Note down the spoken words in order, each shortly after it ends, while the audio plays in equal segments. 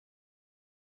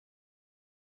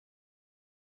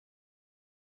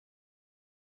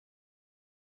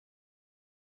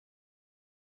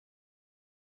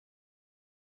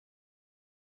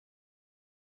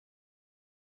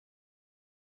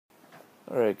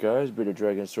Alright guys,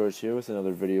 BeardedDragonSource here with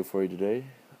another video for you today.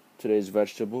 Today's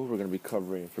vegetable we're going to be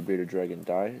covering for Bearded Dragon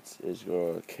diets is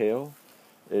kale.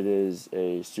 It is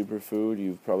a superfood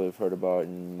you've probably heard about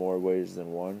in more ways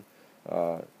than one.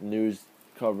 News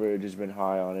coverage has been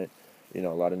high on it. You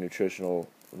know, a lot of nutritional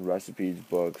recipes,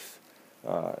 books,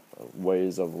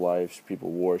 ways of life, people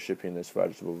worshipping this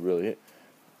vegetable, really,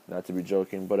 not to be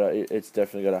joking, but it's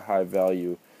definitely got a high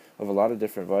value of a lot of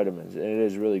different vitamins, and it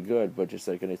is really good, but just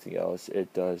like anything else,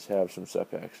 it does have some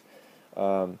setbacks.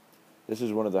 This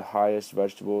is one of the highest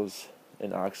vegetables in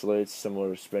oxalates,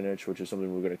 similar to spinach, which is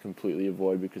something we're going to completely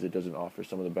avoid because it doesn't offer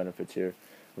some of the benefits here.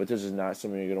 But this is not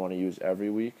something you're going to want to use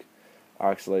every week.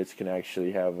 Oxalates can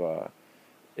actually have,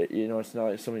 it's not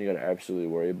like something you got to absolutely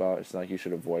worry about. It's not like you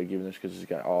should avoid giving this because it's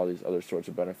got all these other sorts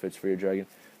of benefits for your dragon.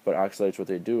 But oxalates, what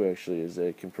they do actually is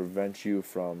they can prevent you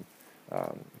from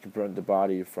can prevent the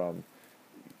body from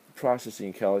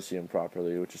processing calcium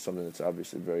properly, which is something that's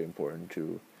obviously very important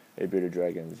to a bearded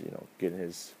dragon's, getting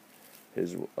his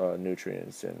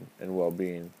nutrients and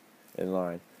well-being in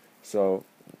line. So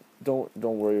don't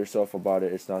worry yourself about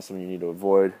it. It's not something you need to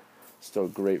avoid. It's still a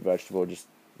great vegetable. Just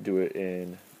do it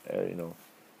in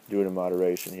do it in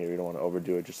moderation here. You don't want to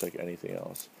overdo it, just like anything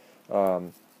else.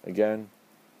 Again,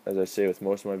 as I say with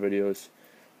most of my videos,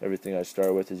 everything I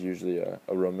start with is usually a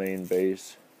romaine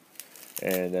base,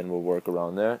 and then we'll work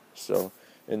around that. So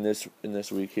in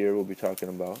this week here, we'll be talking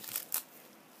about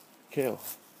kale.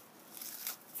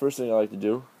 First thing I like to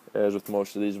do, as with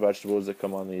most of these vegetables that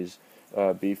come on these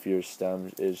beefier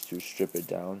stems, is to strip it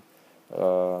down.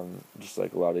 Just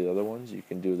like a lot of the other ones, you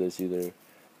can do this either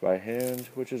by hand,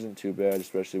 which isn't too bad,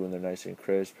 especially when they're nice and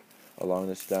crisp along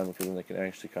the stem, because then they can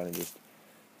actually kind of just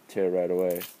tear right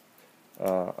away.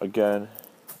 Again,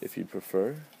 if you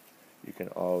prefer, you can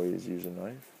always use a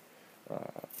knife,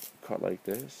 cut like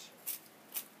this,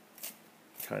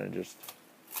 kind of just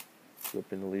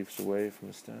ripping the leaves away from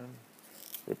the stem,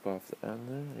 rip off the end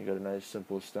there, you got a nice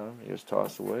simple stem, you just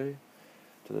toss away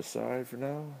to the side for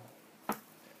now.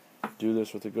 Do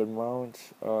this with a good amount.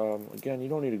 Again, you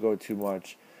don't need to go too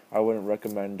much. I wouldn't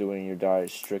recommend doing your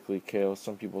diet strictly kale.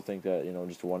 Some people think that,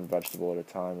 just one vegetable at a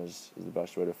time is the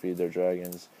best way to feed their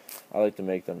dragons. I like to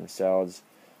make them in salads.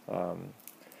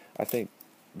 I think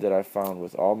that I found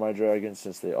with all my dragons,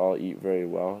 since they all eat very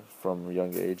well from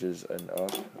young ages and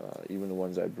up, even the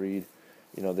ones I breed,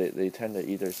 they tend to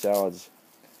eat their salads.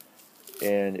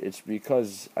 And it's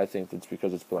because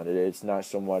it's blended. It's not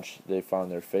so much they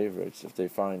found their favorites. If they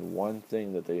find one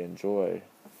thing that they enjoy,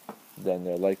 then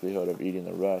their likelihood of eating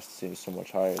the rest seems so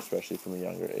much higher, especially from a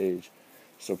younger age.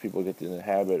 So people get in the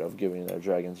habit of giving their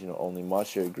dragons, only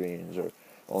mustard greens or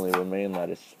only romaine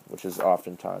lettuce, which is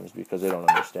oftentimes because they don't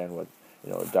understand what,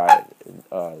 diet,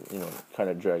 kind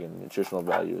of dragon nutritional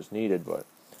value is needed. But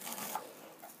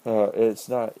it's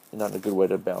not a good way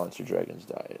to balance your dragon's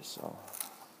diet. So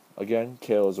again,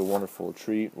 kale is a wonderful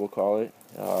treat, we'll call it.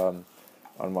 On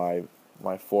my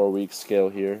 4-week scale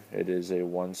here, it is a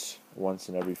once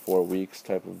in every 4 weeks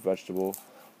type of vegetable.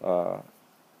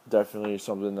 Definitely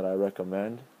something that I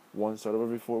recommend once out of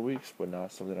every 4 weeks, but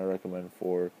not something I recommend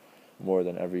for more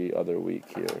than every other week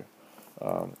here.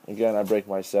 Again, I break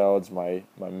my salads, my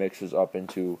mixes up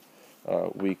into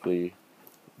weekly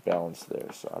balance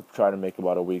there. So I try to make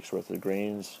about a week's worth of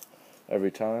greens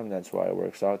every time. That's why it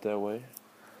works out that way.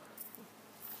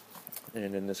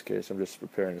 And in this case, I'm just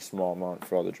preparing a small amount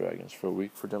for all the dragons for a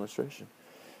week for demonstration.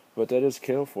 But that is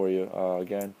kale for you.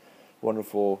 Again,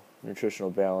 wonderful nutritional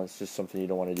balance, just something you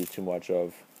don't want to do too much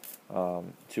of.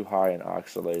 Too high in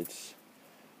oxalates.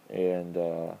 And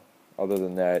other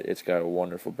than that, it's got a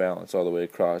wonderful balance all the way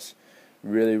across.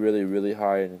 Really, really, really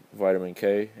high in vitamin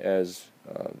K, as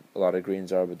a lot of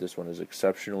greens are, but this one is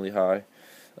exceptionally high.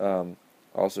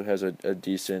 Also has a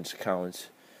decent count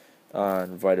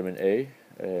on vitamin A,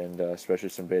 and especially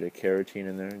some Beta-Carotene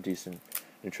in there, decent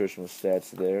nutritional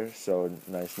stats there, so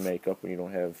nice makeup when you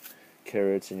don't have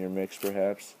carrots in your mix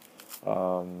perhaps.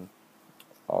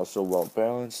 Also well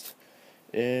balanced,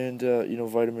 and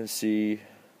vitamin C,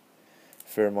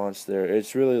 fair amounts there.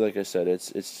 It's really, like I said,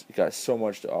 it's got so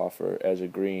much to offer as a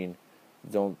green.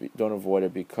 Don't avoid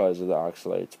it because of the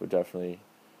oxalates, but definitely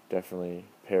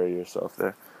pair yourself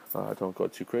there. Don't go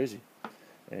too crazy.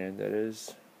 And that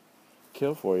is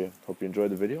kale for you. Hope you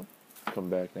enjoyed the video. Come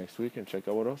back next week and check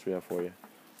out what else we have for you.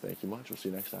 Thank you much. We'll see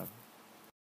you next time.